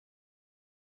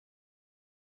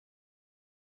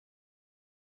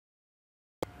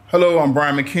Hello, I'm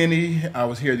Bryant McKinnie. I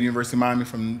was here at the University of Miami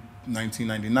from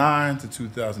 1999 to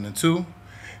 2002,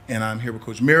 and I'm here with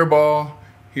Coach Mirabal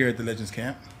here at the Legends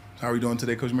Camp. How are you doing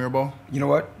today, Coach Mirabal? You know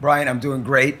what, Brian? I'm doing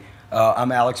great.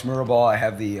 I'm Alex Mirabal. I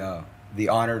have the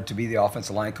honor to be the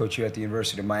offensive line coach here at the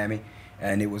University of Miami,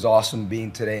 and it was awesome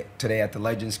being today at the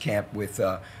Legends Camp with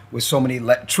so many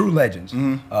true legends.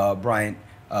 Brian,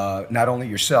 not only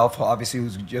yourself, obviously,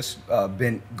 who's just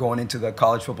been going into the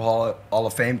College Football Hall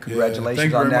of Fame.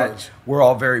 Congratulations on that. Much. We're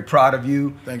all very proud of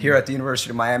you Thank here you. at the University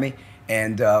of Miami.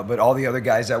 And but all the other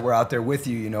guys that were out there with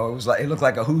you, you know, it looked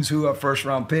like a who's who of first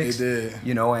round picks. It did.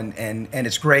 You know, and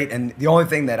it's great. And the only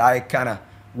thing that I kind of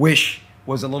wish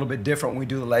was a little bit different when we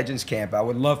do the Legends Camp, I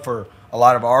would love for a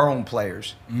lot of our own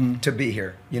players to be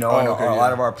here. You know, a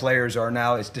lot of our players are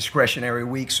now, it's discretionary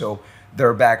week, so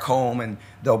they're back home and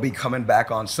they'll be coming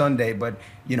back on Sunday. But,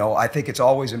 you know, I think it's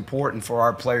always important for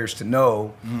our players to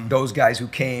know those guys who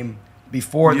came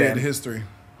before them. The history.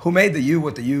 Who made the U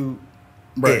what the U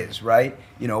is, right?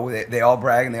 You know, they all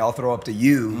brag and they all throw up the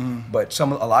U, but a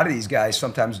lot of these guys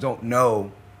sometimes don't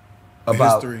know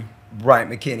about history.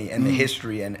 Bryant McKinnie and the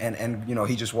history, and you know,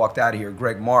 he just walked out of here.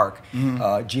 Greg Mark,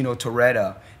 Gino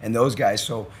Torretta, and those guys.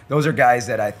 So those are guys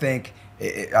that I think,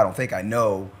 I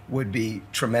know would be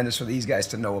tremendous for these guys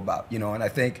to know about. You know, and I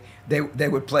think they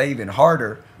would play even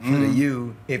harder for the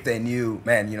U if they knew,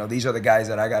 man, you know, these are the guys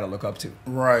that I got to look up to.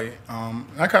 Right.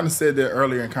 I kind of said that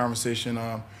earlier in conversation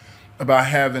about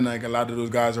having like a lot of those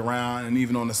guys around and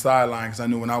even on the sideline, because I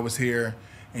knew when I was here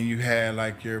and you had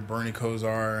like your Bernie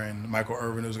Kosar and Michael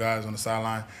Irvin, those guys on the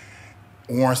sideline,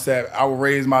 Warren Sapp, I would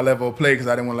raise my level of play because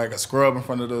I didn't want like a scrub in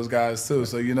front of those guys too.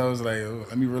 So, you know, it's like,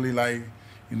 let me really like,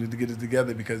 you need to get it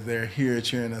together because they're here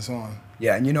cheering us on.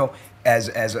 Yeah, and you know, as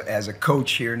a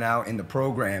coach here now in the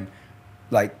program,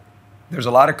 like there's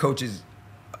a lot of coaches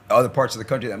other parts of the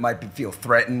country that might feel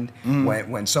threatened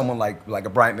when someone like a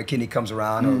Bryant McKinnie comes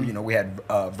around, or you know, we had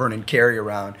Vernon Carey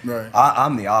around. Right.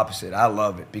 I'm the opposite. I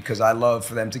love it because I love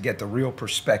for them to get the real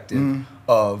perspective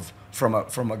of from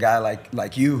a guy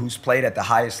like you who's played at the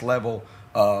highest level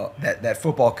that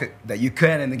football that you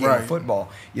can in the game of football.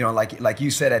 You know, like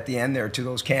you said at the end there to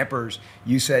those campers,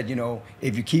 you said, you know,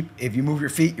 if you move your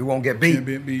feet, you won't get beat.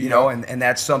 You know, and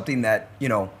that's something that, you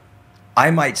know, I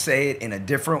might say it in a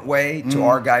different way to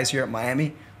our guys here at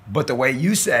Miami, but the way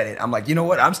you said it, I'm like, you know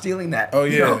what? I'm stealing that. Oh,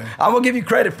 yeah. You know, I'm going to give you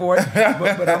credit for it,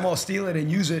 but I'm going to steal it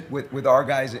and use it with our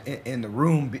guys in the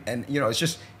room. And, you know,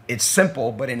 it's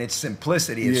simple, but in its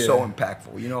simplicity, it's so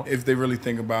impactful, you know? If they really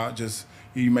think about just,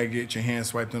 you might get your hand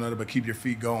swiped on other, but keep your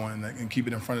feet going and keep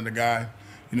it in front of the guy,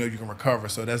 you know, you can recover.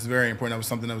 So that's very important. That was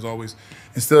something that was always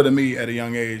instilled in me at a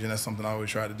young age, and that's something I always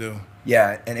try to do.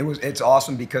 Yeah, and it's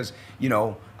awesome because, you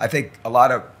know, I think a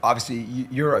lot of, obviously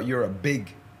you're a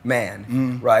big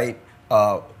man, right?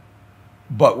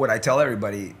 But what I tell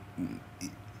everybody,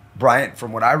 Bryant,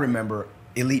 from what I remember,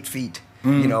 elite feet,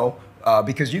 you know,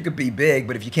 because you could be big,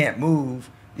 but if you can't move,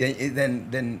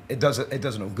 then it doesn't no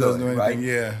good, Doesn't do anything, right?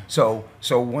 Yeah. So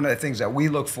one of the things that we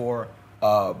look for,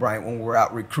 Brian, when we're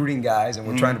out recruiting guys and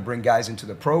we're trying to bring guys into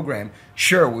the program,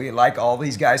 sure, we like all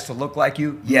these guys to look like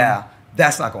you. Yeah,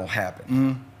 that's not going to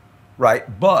happen,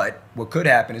 right? But what could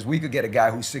happen is we could get a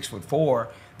guy who's 6'4"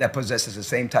 that possesses the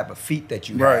same type of feet that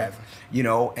you have, you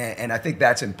know, and I think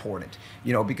that's important,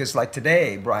 you know, because like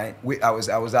today, Brian, I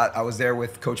was there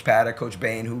with Coach Paddock, Coach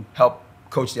Bain, who helped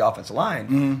coach the offensive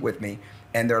line with me,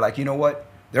 and they're like, you know what?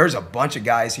 There's a bunch of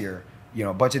guys here, you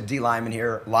know, a bunch of D linemen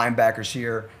here, linebackers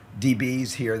here,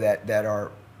 DBs here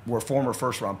that were former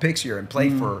first-round picks here and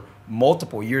played for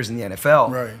multiple years in the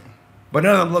NFL. Right. But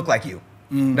none of them look like you.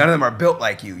 None of them are built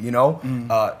like you, you know?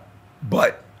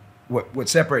 But what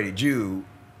separated you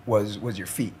was your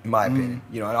feet, in my opinion.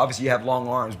 You know, and obviously you have long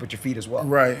arms, but your feet as well.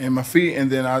 Right, and my feet, and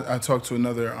then I talked to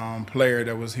another player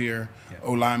that was here,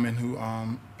 O-lineman, who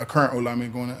a current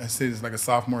O-lineman going to say it's like a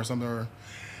sophomore or something.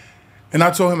 And I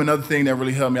told him another thing that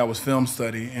really helped me. I was film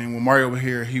study, and when Mario was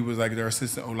here, he was like their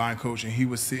assistant O-line coach, and he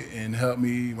would sit and help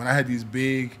me when I had these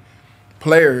big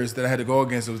players that I had to go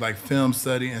against. It was like film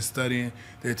study and studying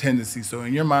their tendencies. So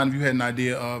in your mind, if you had an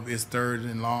idea of it's third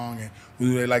and long and what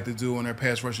do they like to do on their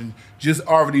pass rushing, just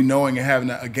already knowing and having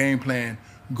a game plan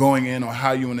going in on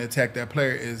how you want to attack that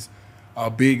player is a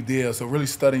big deal. So really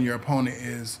studying your opponent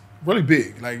is really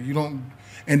big. Like you don't,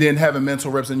 and then having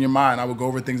mental reps in your mind. I would go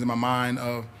over things in my mind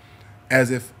of as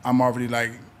if I'm already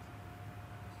like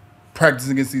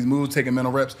practicing against these moves, taking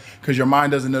mental reps, because your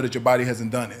mind doesn't know that your body hasn't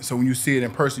done it. So when you see it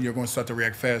in person, you're going to start to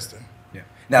react faster. Yeah.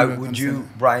 Now, would you,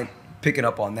 Brian, picking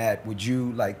up on that, would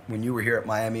you, like when you were here at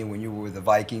Miami, when you were with the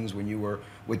Vikings, when you were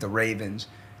with the Ravens,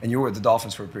 and you were with the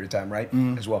Dolphins for a period of time, right?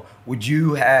 As well. Would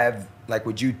you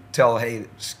tell, hey,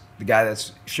 the guy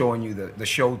that's showing you the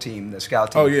show team, the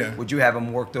scout team, Oh, yeah. would you have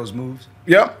him work those moves?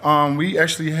 Yep. We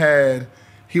actually had,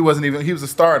 he was a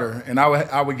starter, and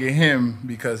I would get him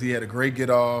because he had a great get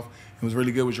off. He was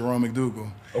really good with Jerome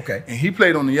McDougal. Okay. And he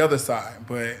played on the other side,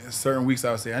 but certain weeks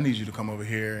I would say, I need you to come over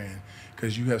here, and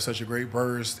because you have such a great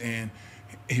burst, and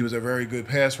he was a very good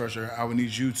pass rusher, I would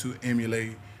need you to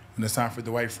emulate when it's time for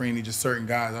Dwight Freeney, just certain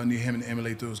guys. I need him to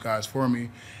emulate those guys for me.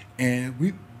 And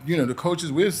we, the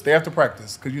coaches, we'll stay after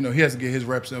practice because, he has to get his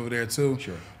reps over there too.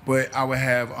 Sure. But I would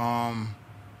have,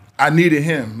 I needed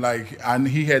him.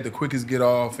 He had the quickest get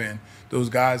off, and those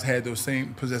guys had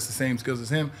possessed the same skills as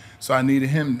him. So I needed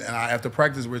him. And after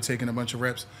practice, we're taking a bunch of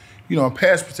reps,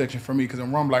 pass protection for me because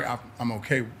I'm I'm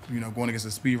okay, going against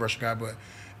a speed rusher guy. But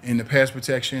in the pass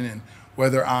protection, and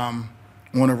whether I'm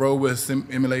on the road, will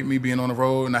emulate me being on the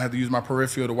road, and I have to use my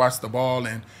peripheral to watch the ball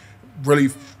and really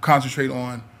concentrate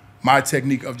on my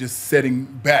technique of just setting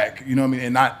back,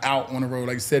 and not out on the road,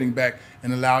 like setting back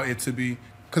and allow it to be.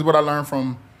 Because what I learned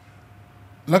from,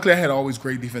 luckily I had always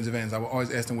great defensive ends. I would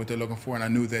always ask them what they're looking for, and I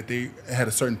knew that they had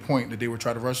a certain point that they would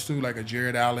try to rush to, like a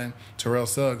Jared Allen, Terrell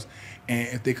Suggs. And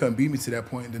if they couldn't beat me to that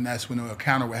point, then that's when a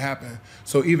counter would happen.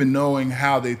 So even knowing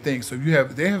how they think. So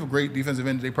if they have a great defensive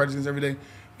end that they practice against every day,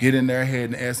 get in their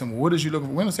head and ask them, what is you looking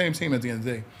for? We're on the same team at the end of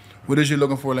the day. What is you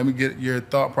looking for? Let me get your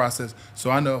thought process. So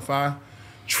I know if I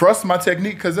trust my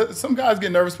technique, because some guys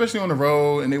get nervous, especially on the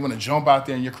road, and they want to jump out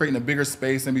there, and you're creating a bigger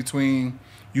space in between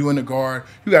you and the guard.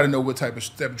 You got to know what type of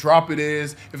step drop it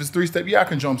is. If it's 3-step, I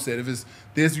can jump set. If it's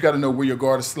this, you got to know where your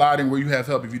guard is sliding, where you have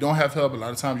help. If you don't have help, a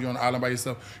lot of times you're on the island by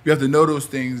yourself. You have to know those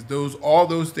things. All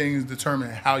those things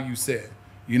determine how you set.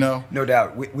 No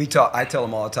doubt. I tell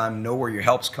them all the time, know where your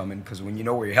help's coming, because when you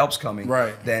know where your help's coming,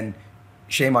 right, then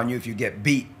shame on you if you get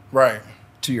beat right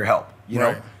to your help. You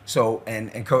know. So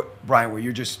and Coach Brian, where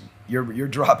you're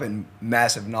dropping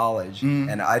massive knowledge,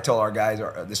 and I tell our guys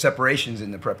the separation's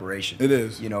in the preparation. It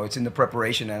is. It's in the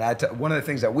preparation, and one of the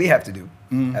things that we have to do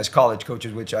as college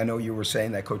coaches, which I know you were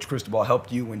saying that Coach Cristobal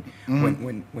helped you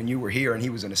when you were here and he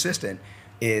was an assistant,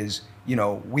 is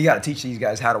we got to teach these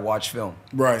guys how to watch film,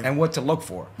 right, and what to look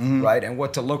for, right, and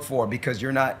what to look for, because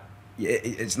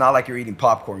it's not like you're eating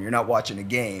popcorn. You're not watching a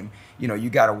game. You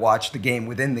got to watch the game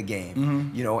within the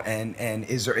game. And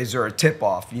is there a tip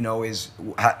off? How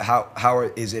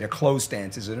is it a closed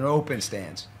stance? Is it an open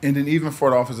stance? And then even for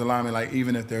the offensive lineman, like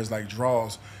even if there's like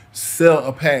draws, sell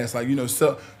a pass. Like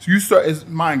sell. So you start, it's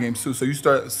mind games too. So you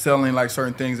start selling like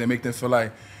certain things and make them feel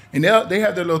like. And they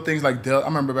have their little things like delta. I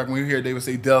remember back when we were here, they would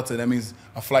say delta. That means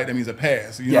a flight. That means a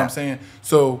pass. You know what I'm saying?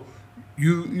 So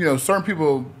certain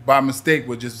people by mistake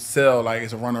would just sell like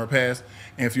it's a run or a pass.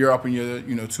 And if you're up in your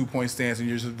 2-point stance and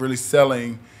you're just really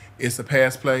selling it's a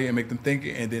pass play and make them think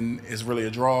it, and then it's really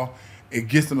a draw, it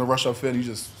gets them to rush up field and you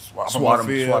just swat them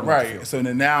field. Right. So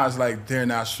then now it's like they're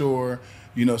not sure,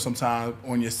 sometimes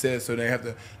on your set, so they have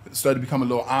to start to become a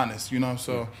little honest,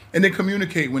 So and they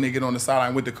communicate when they get on the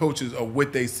sideline with the coaches of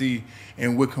what they see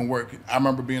and what can work. I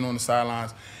remember being on the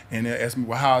sidelines and they asked me,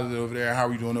 well, how is it over there? How are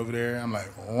we doing over there? I'm like,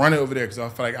 run it over there, because I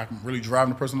feel like I can really drive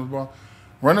the person on the ball.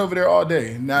 Run over there all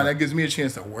day. Now that gives me a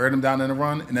chance to wear them down in the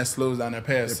run, and that slows down their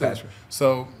pass.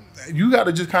 So you got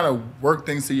to just kind of work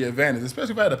things to your advantage,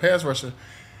 especially if I had a pass rusher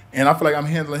and I feel like I'm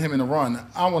handling him in the run.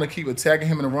 I want to keep attacking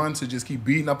him in the run to just keep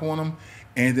beating up on him,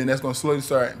 and then that's going to slowly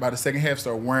start, by the second half,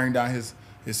 start wearing down his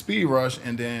speed rush,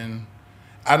 and then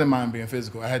I didn't mind being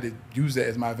physical. I had to use that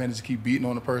as my advantage to keep beating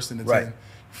on the person until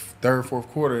third, fourth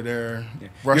quarter, their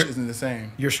rush isn't the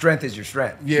same. Your strength is your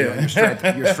strength. Yeah. Your strength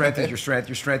is your strength.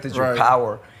 Your strength is your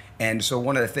power. And so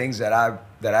one of the things that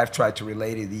I've tried to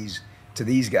relay to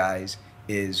these guys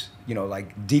is,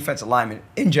 like defensive linemen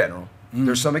in general,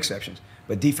 there's some exceptions,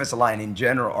 but defensive line in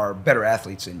general are better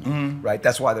athletes than you, right?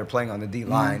 That's why they're playing on the D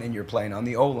line and you're playing on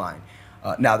the O line.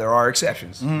 Now there are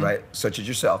exceptions, right? Such as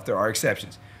yourself, there are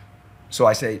exceptions. So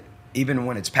I say, even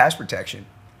when it's pass protection,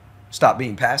 stop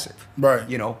being passive. Right.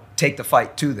 Take the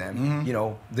fight to them.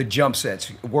 The jump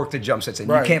sets, work the jump sets. And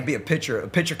you can't be a pitcher. A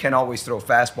pitcher can't always throw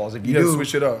fastballs. If you do,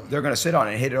 switch it up. They're going to sit on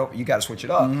it and hit it over. You got to switch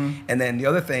it up. And then the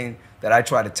other thing that I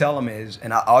try to tell them is,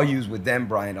 and I'll use with them,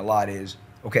 Brian, a lot is,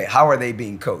 okay, how are they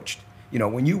being coached?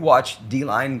 When you watch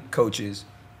D-line coaches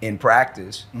in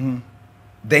practice,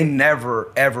 they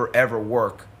never, ever, ever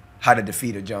work how to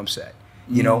defeat a jump set.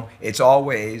 It's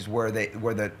always where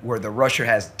the rusher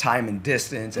has time and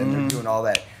distance, and they're doing all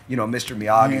that, Mr.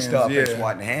 Miyagi stuff and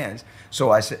swatting hands. So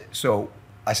I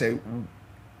say,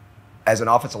 as an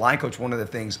offensive line coach, one of the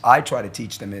things I try to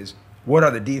teach them is, what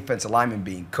are the defensive linemen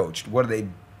being coached? What are they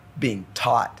being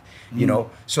taught?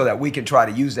 So that we can try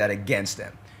to use that against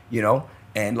them. you know?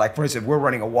 And like, for instance, if we're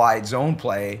running a wide zone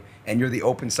play and you're the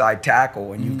open side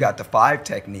tackle and you've got the 5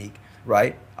 technique,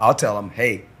 right? I'll tell them,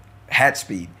 hey, hat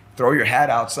speed, throw your hat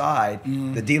outside.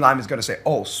 The D lineman is going to say,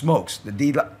 oh, smokes.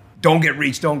 Don't get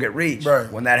reached, don't get reached.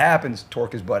 Right. When that happens,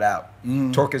 torque his butt out.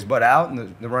 Torque his butt out,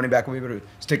 and the running back will be able to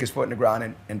stick his foot in the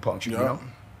ground and puncture, you know?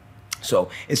 So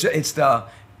it's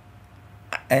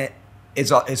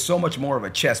so much more of a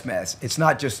chess match. It's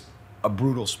not just a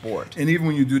brutal sport. And even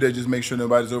when you do that, just make sure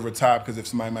nobody's over top, because if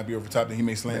somebody might be over top, then he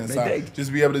may slant inside.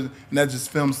 Just be able to, and that's just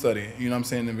film study, you know what I'm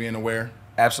saying, and being aware.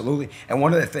 Absolutely. And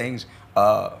one of the things,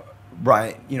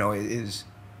 Brian, you know, is,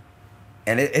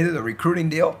 and it is a recruiting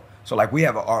deal. So like we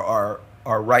have our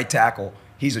right tackle,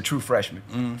 he's a true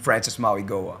freshman, Francis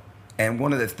Maui-Goa. And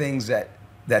one of the things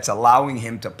that's allowing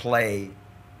him to play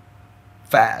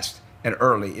fast and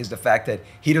early is the fact that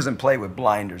he doesn't play with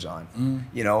blinders on.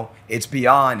 You know, it's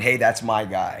beyond, hey, that's my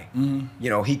guy. You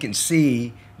know, he can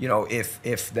see, you know, if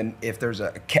there's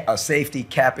a safety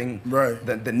capping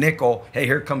the nickel, hey,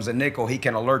 here comes the nickel, he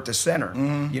can alert the center.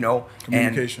 You know,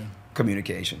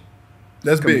 communication.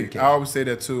 That's big. I always say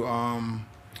that too.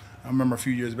 I remember a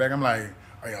few years back, I'm like,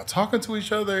 are y'all talking to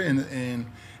each other? And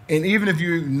even if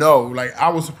you know, like I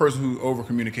was the person who over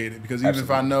communicated, because even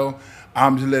if I know,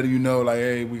 I'm just letting you know, like,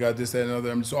 hey, we got this, that, and other.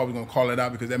 I'm just always gonna call it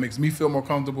out, because that makes me feel more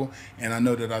comfortable, and I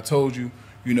know that I told you,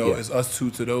 you know, it's us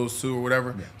two to those two or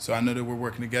whatever. So I know that we're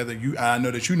working together. I know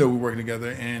that you know we're working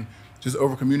together, and just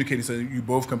over communicating so you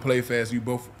both can play fast. You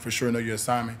both for sure know your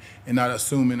assignment, and not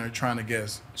assuming or trying to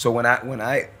guess. So when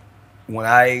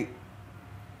I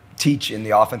teach in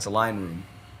the offensive line room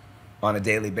on a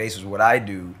daily basis, what I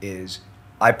do is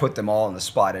I put them all on the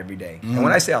spot every day. And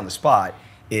when I say on the spot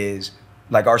is,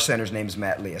 like our center's name is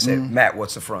Matt Lee. I say, Matt,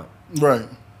 what's the front? Right.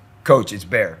 Coach, it's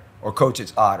bear. Or coach,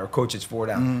 it's odd. Or coach, it's 4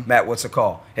 down. Matt, what's the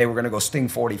call? Hey, we're gonna go sting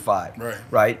 45.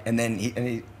 Right. And then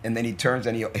he turns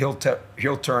and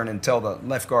he'll turn and tell the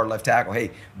left guard, left tackle,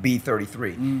 hey, B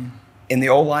 33. In the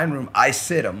old line room, I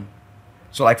sit them.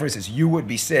 So like for instance, you would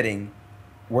be sitting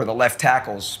where the left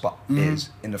tackle's spot is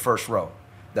in the first row.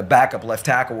 The backup left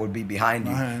tackle would be behind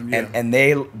you, and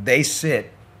they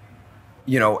sit,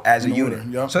 you know, as a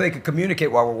unit, so they could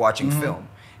communicate while we're watching film.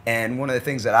 And one of the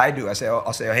things that I do,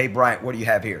 I'll say, hey, Bryant, what do you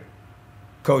have here?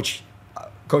 Coach,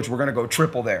 we're going to go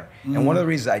triple there. And one of the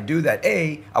reasons I do that,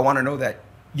 I want to know that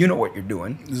you know what you're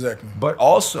doing. Exactly. But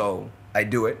also, I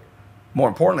do it, more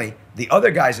importantly, the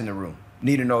other guys in the room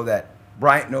need to know that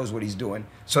Bryant knows what he's doing,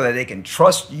 so that they can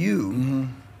trust you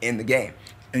in the game.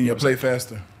 And you'll play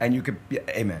faster. And you could,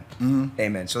 amen.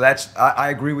 Amen. So that's, I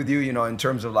agree with you, you know, in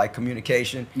terms of like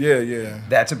communication. Yeah.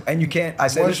 And you can't, I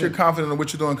say, once you're confident in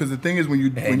what you're doing, because the thing is when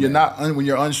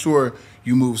you're unsure,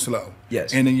 you move slow.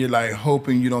 Yes. And then you're like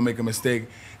hoping you don't make a mistake,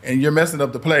 and you're messing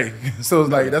up the play. So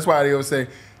it's like, that's why they always say,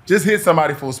 just hit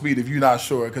somebody full speed if you're not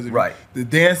sure. Because the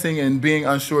dancing and being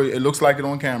unsure, it looks like it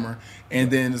on camera. And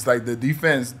then it's like the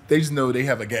defense, they just know they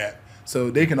have a gap.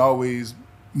 So they can always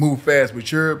move fast,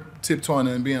 but you're tiptoeing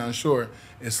and being unsure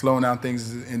is slowing down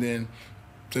things, and then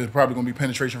there's probably going to be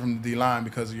penetration from the D-line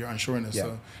because of your unsureness.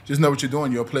 So just know what you're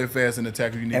doing. You'll play fast and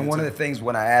attack if you need to. And one of the things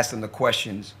when I ask them the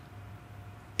questions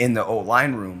in the old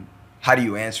line room, how do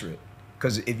you answer it?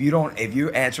 Because if you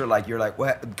answer like you're like,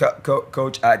 well,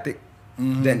 coach, I think,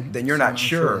 then you're not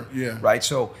sure. Right?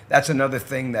 So that's another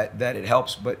thing that it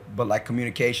helps, but like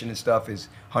communication and stuff is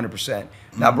 100%.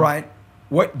 Now, Brian,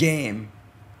 what game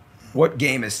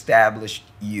established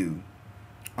you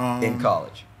in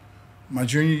college? My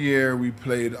junior year, we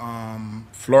played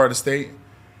Florida State,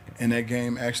 and that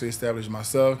game actually established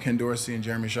myself, Ken Dorsey, and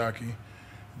Jeremy Shockey.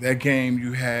 That game,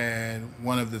 you had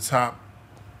one of the top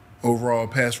overall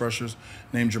pass rushers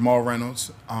named Jamal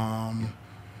Reynolds,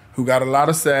 who got a lot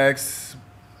of sacks,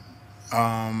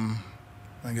 I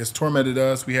guess tormented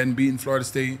us. We hadn't beaten Florida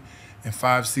State in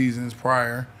 5 seasons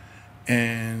prior,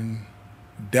 and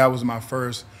that was my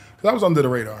first. I was under the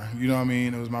radar, you know what I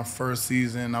mean? It was my first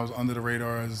season. I was under the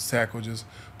radar as a tackle, just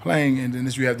playing. And then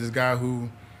you have this guy who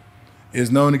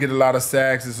is known to get a lot of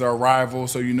sacks. It's our rival,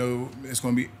 so you know it's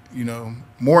going to be, you know,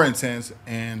 more intense.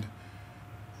 And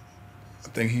I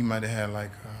think he might have had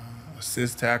like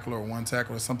assist tackle or 1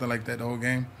 tackle or something like that the whole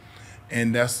game.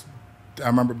 And I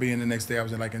remember being the next day, I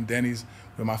was in Denny's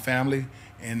with my family,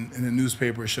 and in the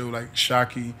newspaper it showed like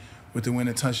Shockey with the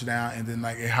winning touchdown, and then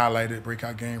like it highlighted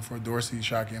breakout game for Dorsey,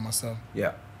 Shockey, and myself.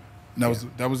 Yeah. And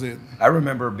that was it. I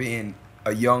remember being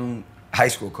a young high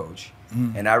school coach,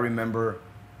 and I remember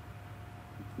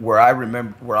where I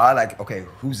like, okay,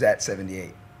 who's that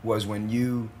 78? Was when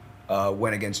you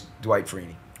went against Dwight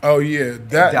Freeney. Oh yeah,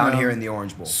 down here in the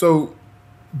Orange Bowl. So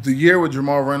the year with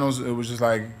Jamal Reynolds, it was just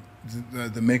like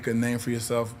the make a name for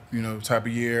yourself, type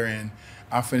of year. And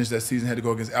I finished that season, had to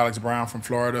go against Alex Brown from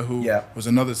Florida, who was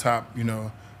another top,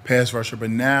 pass rusher. But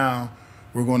now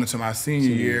we're going into my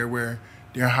senior year where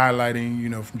they're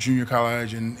highlighting, from junior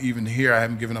college and even here I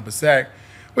haven't given up a sack,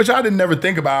 which I didn't never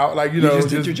think about. Like, just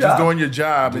doing your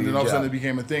job. And then all of a sudden it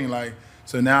became a thing. Like,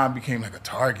 so now I became like a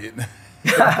target.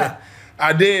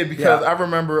 I did because I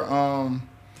remember I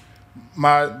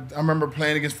remember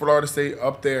playing against Florida State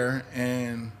up there,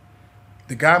 and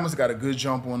the guy must have got a good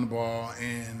jump on the ball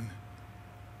and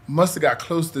must have got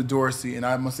close to Dorsey, and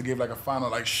I must have gave like a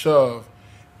final shove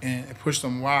and it pushed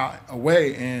them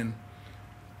away. And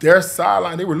their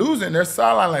sideline, they were losing. Their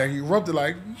sideline erupted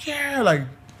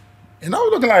and I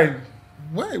was looking like,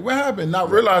 wait, what happened? Not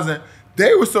realizing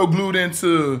they were so glued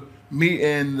into me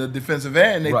and the defensive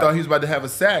end, they thought he was about to have a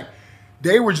sack.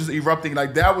 They were just erupting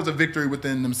like that was a victory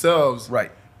within themselves.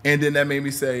 Right. And then that made me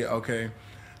say, okay,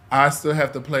 I still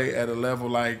have to play at a level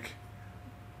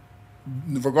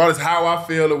regardless how I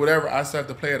feel or whatever, I still have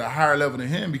to play at a higher level than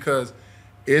him because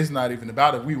it's not even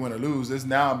about if we win or lose. It's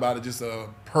now about just a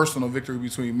personal victory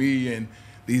between me and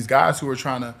these guys who are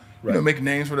trying to make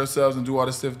names for themselves and do all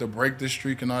this stuff to break this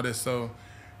streak and all this. So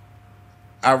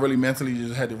I really mentally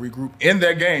just had to regroup in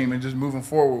that game, and just moving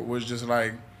forward was just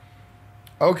like,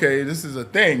 okay, this is a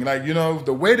thing.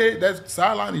 The way that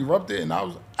sideline erupted, and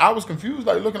I was confused,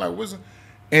 looking like what's,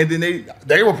 and then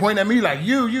they were pointing at me like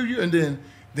you, and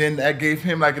then that gave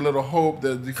him a little hope.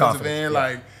 The defensive end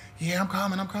I'm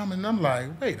coming, and I'm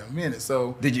like, wait a minute.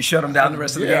 So did you shut him down the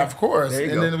rest of the game? Yeah, of course.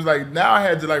 And then it was now I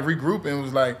had to regroup, and it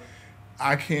was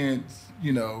I can't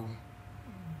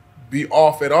be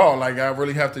off at all. I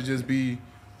really have to just be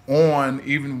on,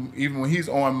 even when he's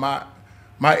on.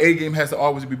 My A game has to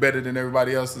always be better than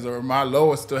everybody else's, or my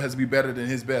lowest still has to be better than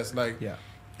his best.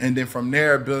 And then from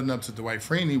there, building up to Dwight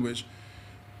Freeney, which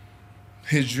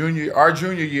our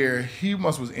junior year, he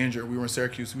was injured. We were in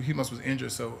Syracuse. He was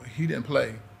injured, so he didn't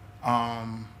play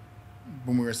when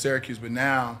we were in Syracuse. But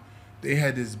now they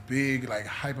had this big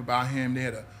hype about him. They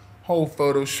had a whole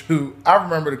photo shoot. I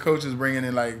remember the coaches bringing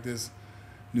in this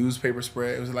newspaper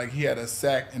spread. It was he had a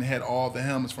sack and it had all the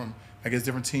helmets from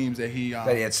different teams that he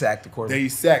had sacked the quarterback. That he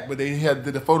sacked, but they did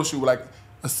the photo shoot with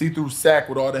a see-through sack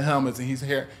with all the helmets, and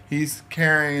he's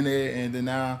carrying it, and then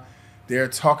now they're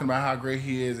talking about how great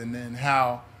he is, and then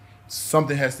how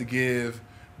something has to give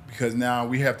because now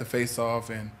we have to face off,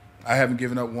 and I haven't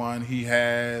given up one, he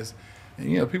has,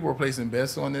 and people were placing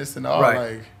bets on this and all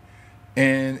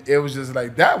and it was just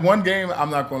that one game. I'm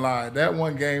not gonna lie, that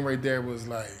one game right there was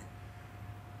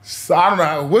so I don't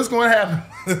know what's going to happen.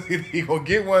 Either he gonna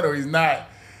get one or he's not.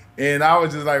 And I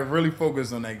was just really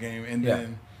focused on that game. And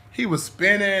then he was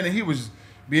spinning and he was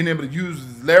being able to use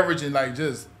his leverage and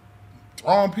just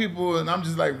throwing people. And I'm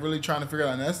just really trying to figure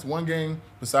out. And that's one game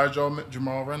besides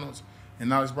Jamal Reynolds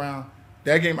and Alex Brown.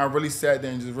 That game I really sat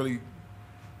there and just really,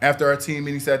 after our team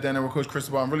meeting, sat down there with Coach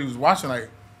Cristobal and really was watching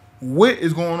what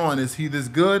is going on? Is he this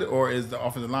good, or is the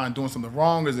offensive line doing something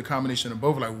wrong? Or is it a combination of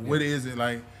both? What is it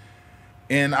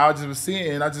And I just was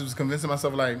seeing, and I just was convincing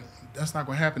myself, that's not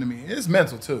going to happen to me. It's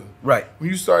mental, too. Right.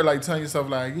 When you start, telling yourself,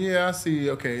 yeah, I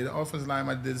see, okay, the offensive line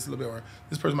might have did this a little bit, or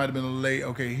this person might have been a little late.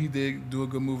 Okay, he did do a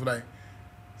good move. And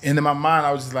in my mind,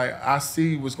 I was just I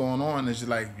see what's going on. It's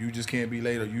just you just can't be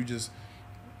late, or you just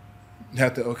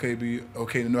have to, be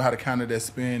okay to know how to counter that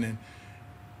spin and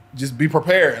just be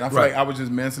prepared. And I feel I was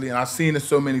just mentally, and I've seen it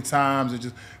so many times, and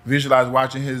just visualize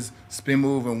watching his spin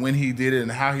move and when he did it and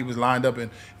how he was lined up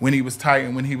and when he was tight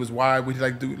and when he was wide, what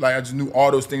he do. I just knew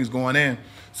all those things going in.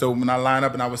 So when I line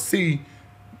up and I would see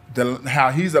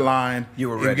how he's aligned,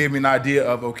 it gave me an idea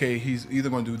of, okay, he's either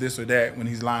going to do this or that. When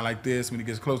he's lined like this, when he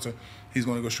gets closer, he's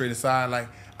going to go straight aside.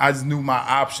 I just knew my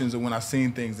options of when I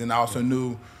seen things, and I also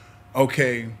knew,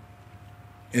 okay,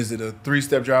 is it a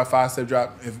 3-step drop, 5-step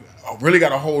drop? If I really got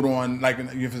to hold on,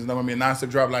 if it's not going to be a 9-step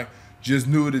drop, just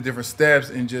knew the different steps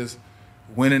and just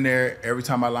went in there every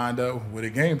time I lined up with a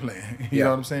game plan. You know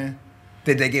what I'm saying?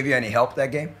 Did they give you any help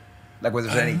that game? Was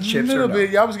there any chips or no? A little bit.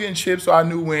 Yeah, I was getting chips, so I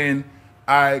knew when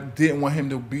I didn't want him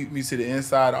to beat me to the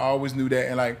inside. I always knew that.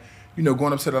 And,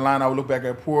 going up to the line, I would look back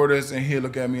at Portis, and he'd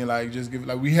look at me and, just give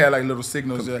we had, little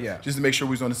signals just to make sure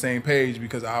we was on the same page,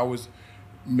 because I always –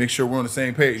 make sure we're on the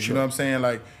same page. Sure. You know what I'm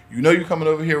saying? You're coming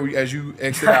over here as you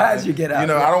exit out. As you get out.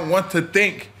 I don't want to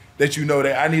think that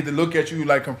that. I need to look at you,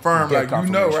 confirm, right?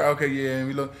 Okay, yeah. And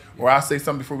we look, or I say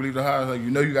something before we leave the house,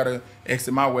 you got to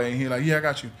exit my way. And he's yeah, I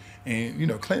got you.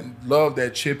 And, Clinton loved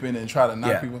that chipping and try to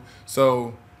knock people.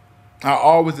 So I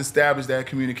always establish that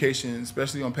communication,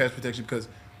 especially on pass protection, because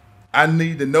I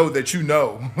need to know that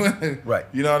Right.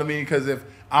 You know what I mean? Because if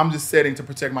I'm just setting to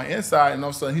protect my inside, and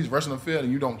all of a sudden he's rushing the field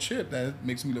and you don't chip. That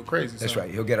makes me look crazy. That's so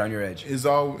right. He'll get on your edge. That's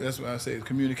what I say.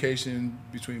 Communication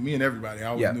between me and everybody. I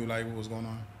always knew like what was going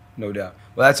on. No doubt.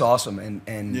 Well, that's awesome,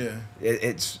 and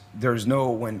yeah, there's no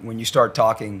when you start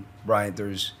talking, Bryant,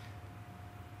 there's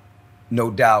no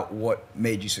doubt what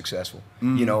made you successful.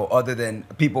 You know, other than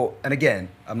people. And again,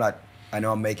 I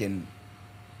know I'm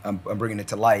bringing it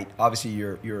to light. Obviously,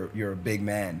 you're a big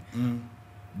man,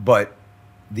 but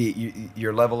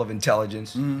your level of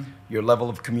intelligence, your level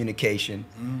of communication,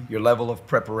 your level of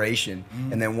preparation,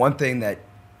 and then one thing that,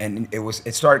 and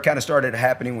it started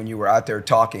happening when you were out there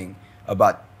talking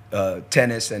about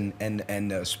tennis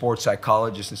and sports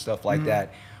psychologists and stuff like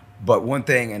that. But one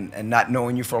thing, and not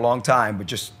knowing you for a long time, but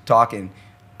just talking,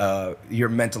 you're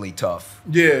mentally tough.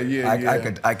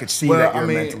 Yeah. I could see that you're a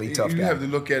mentally tough guy. You have to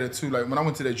look at it too. Like when I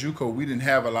went to that JUCO, we didn't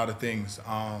have a lot of things.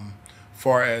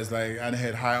 Far as like I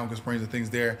had high Uncle Springs and things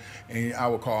there, and I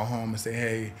would call home and say,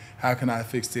 hey, how can I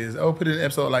fix this? Oh, put it in an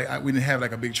episode. Like we didn't have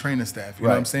like a big training staff. You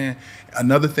know what I'm saying?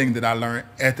 Another thing that I learned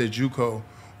at the JUCO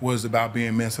was about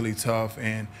being mentally tough,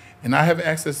 and I have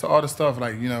access to all the stuff,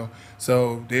 like, you know,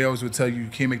 so they always would tell you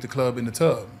can't make the club in the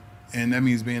tub. And that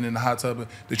means being in the hot tub,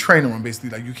 the training room,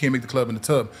 basically, like you can't make the club in the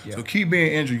tub. Yeah. So keep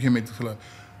being injured, you can't make the club.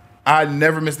 I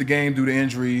never missed a game due to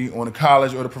injury on the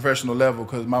college or the professional level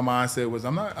because my mindset was I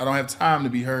don't have time to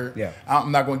be hurt. Yeah.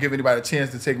 I'm not going to give anybody a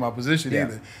chance to take my position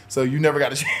either. So you never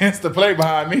got a chance to play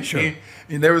behind me. Sure.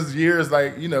 And there was years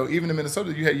like, you know, even in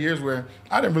Minnesota, you had years where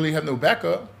I didn't really have no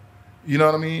backup. You know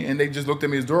what I mean? And they just looked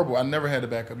at me as durable. I never had a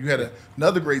backup. You had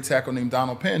another great tackle named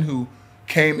Donald Penn who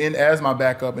came in as my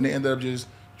backup, and they ended up just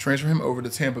transferring him over to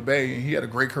Tampa Bay, and he had a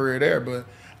great career there, but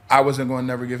I wasn't going to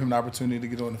never give him the opportunity to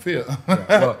get on the field.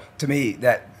 Well, to me,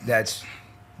 that's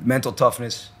mental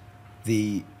toughness,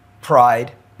 the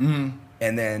pride, and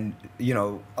then, you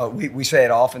know, we say it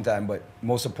oftentimes, but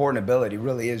most important ability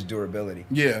really is durability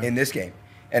in this game.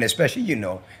 And especially, you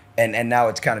know, and now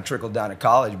it's kind of trickled down to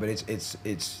college, but it's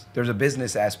there's a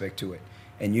business aspect to it.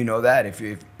 And you know that if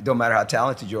it don't matter how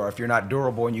talented you are, if you're not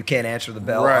durable and you can't answer the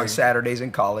bell on Saturdays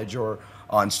in college or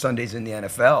on Sundays in the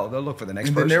NFL, they'll look for the next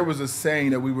person. And then there was a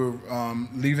saying that we were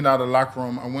leaving out of the locker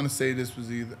room. I want to say this was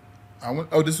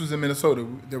this was in Minnesota.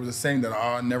 There was a saying that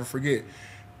I'll never forget.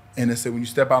 And it said, when you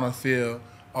step out on the field,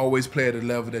 always play at a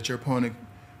level that your opponent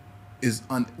is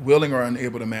unwilling or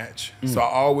unable to match. So I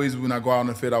always, when I go out on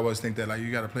the field, I always think that, like,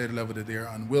 you got to play at a level that they're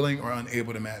unwilling or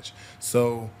unable to match.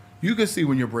 So you can see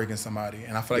when you're breaking somebody.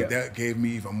 And I feel like that gave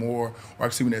me even more, or I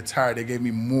can see when they're tired, they gave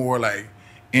me more, like,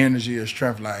 energy or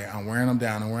strength, like I'm wearing them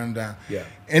down. Yeah.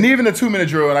 And even the 2-minute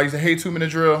drill, I used to hate 2-minute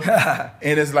drill.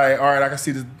 And it's like, all right, I can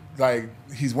see this, like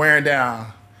he's wearing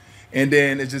down. And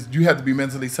then it's just, you have to be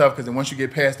mentally tough because then once you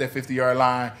get past that 50-yard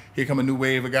line, here come a new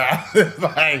wave of guys.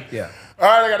 Like, all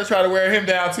right, I got to try to wear him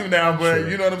down too now. But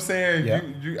you know what I'm saying?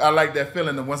 Yeah. I like that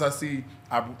feeling. And once I see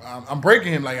I'm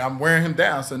breaking him, like I'm wearing him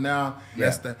down. So now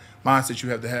that's the mindset you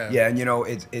have to have. Yeah, and you know,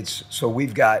 it's so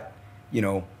we've got, you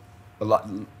know, a lot.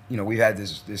 You know, we've had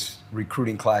this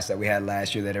recruiting class that we had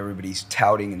last year that everybody's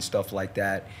touting and stuff like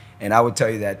that. And I would tell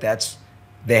you that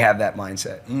they have that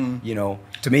mindset. You know,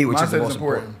 to me, which is the most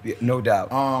important. No doubt.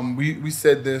 We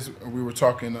said this. We were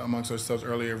talking amongst ourselves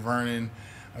earlier. Vernon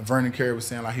Carey was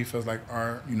saying like he feels like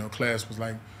our class was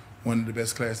like one of the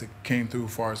best class that came through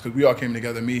for us because we all came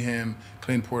together. Me, him,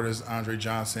 Clinton Portis, Andre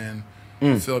Johnson,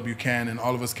 Phil Buchanan.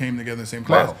 All of us came together in the same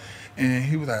class. Wow. And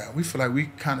he was like, we feel like we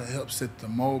kind of helped set the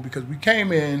mold because we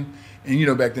came in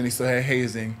and, back then they still had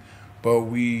hazing, but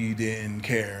we didn't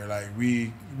care. Like,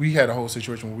 we had a whole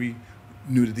situation where we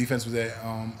knew the defense was at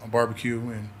a barbecue,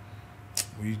 and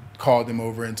we called them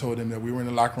over and told them that we were in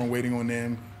the locker room waiting on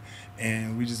them,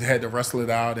 and we just had to wrestle it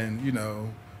out and,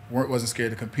 wasn't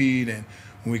scared to compete. And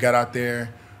when we got out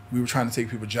there, we were trying to take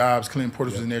people jobs. Clinton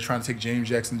Portis was in there trying to take James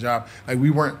Jackson's job. Like,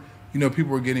 we weren't, people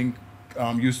were getting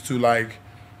used to, like,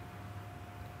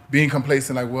 being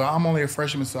complacent, like, well, I'm only a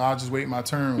freshman, so I'll just wait my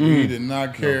turn. We did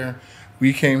not care. No.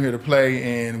 We came here to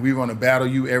play, and we were going to battle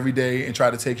you every day and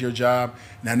try to take your job.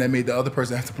 Now that made the other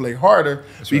person have to play harder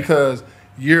because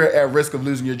you're at risk of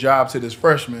losing your job to this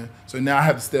freshman. So now I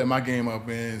have to step my game up,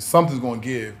 and something's going to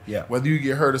give. Yeah. Whether you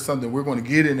get hurt or something, we're going to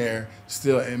get in there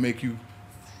still and make you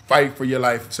fight for your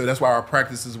life. So that's why our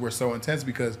practices were so intense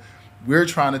because we're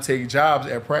trying to take jobs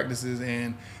at practices,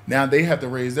 and now they have to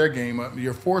raise their game up.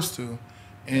 You're forced to.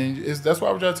 And that's why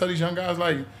I would try to tell these young guys,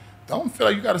 like, don't feel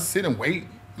like you got to sit and wait.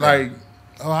 Like,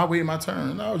 oh, I'll wait my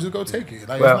turn. No, just go take it.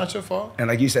 Like, it's not your fault. And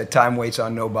like you said, time waits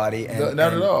on nobody. And,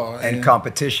 not at all. And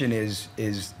competition is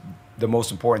the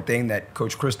most important thing that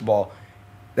Coach Cristobal,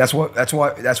 that's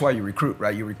why you recruit,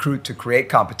 right? You recruit to create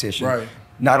competition. Right.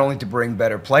 not only to bring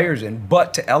better players in,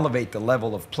 but to elevate the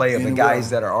level of play of the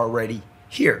guys that are already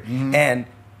here. And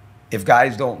if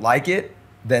guys don't like it,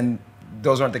 then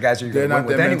those aren't the guys that you're going to win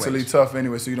with anyways. They're not that mentally tough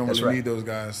anyway, so you don't really need those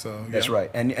guys. So That's right.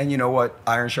 And you know what?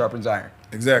 Iron sharpens iron.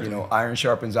 Exactly. You know, iron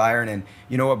sharpens iron. And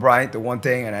you know what, Bryant? The one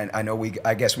thing, and I know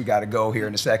I guess we got to go here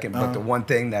in a second, but the one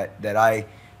thing that I,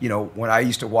 you know, when I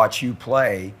used to watch you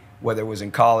play, whether it was in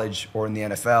college or in the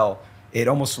NFL, it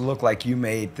almost looked like you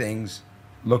made things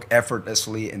look effortless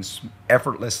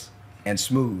and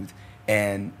smooth.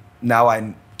 And now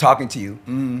I'm talking to you,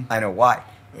 I know why.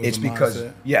 It's because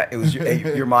it was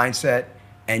your mindset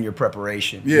and your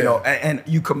preparation. You know, and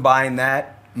you combine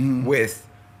that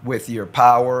with your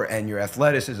power and your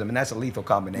athleticism, and that's a lethal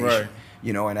combination. Right.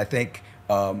 You know, and I think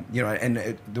you know,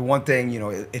 and the one thing, you know,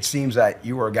 it seems that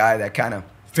you were a guy that kind of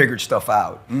figured stuff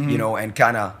out. You know, and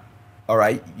kind of, all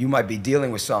right, you might be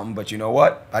dealing with something, but you know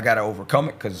what? I got to overcome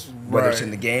it, because whether it's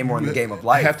in the game or in the game of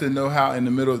life, you have to know how in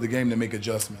the middle of the game to make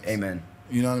adjustments. Amen.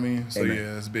 You know what I mean? So Amen.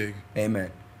 yeah, it's big.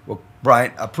 Amen. Well,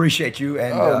 Bryant, I appreciate you,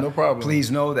 and no problem.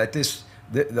 Please know that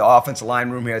the offensive line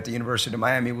room here at the University of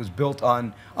Miami was built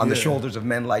on the shoulders of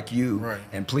men like you. Right.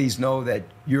 And please know that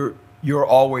you're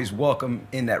always welcome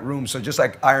in that room. So just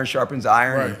like iron sharpens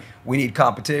iron, and we need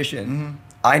competition.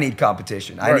 I need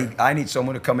competition. I need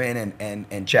someone to come in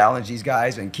and challenge these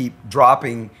guys and keep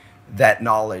dropping that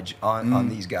knowledge on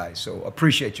these guys. So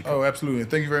appreciate you. Oh, absolutely.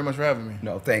 Thank you very much for having me.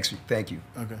 No, thanks. Thank you.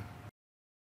 Okay.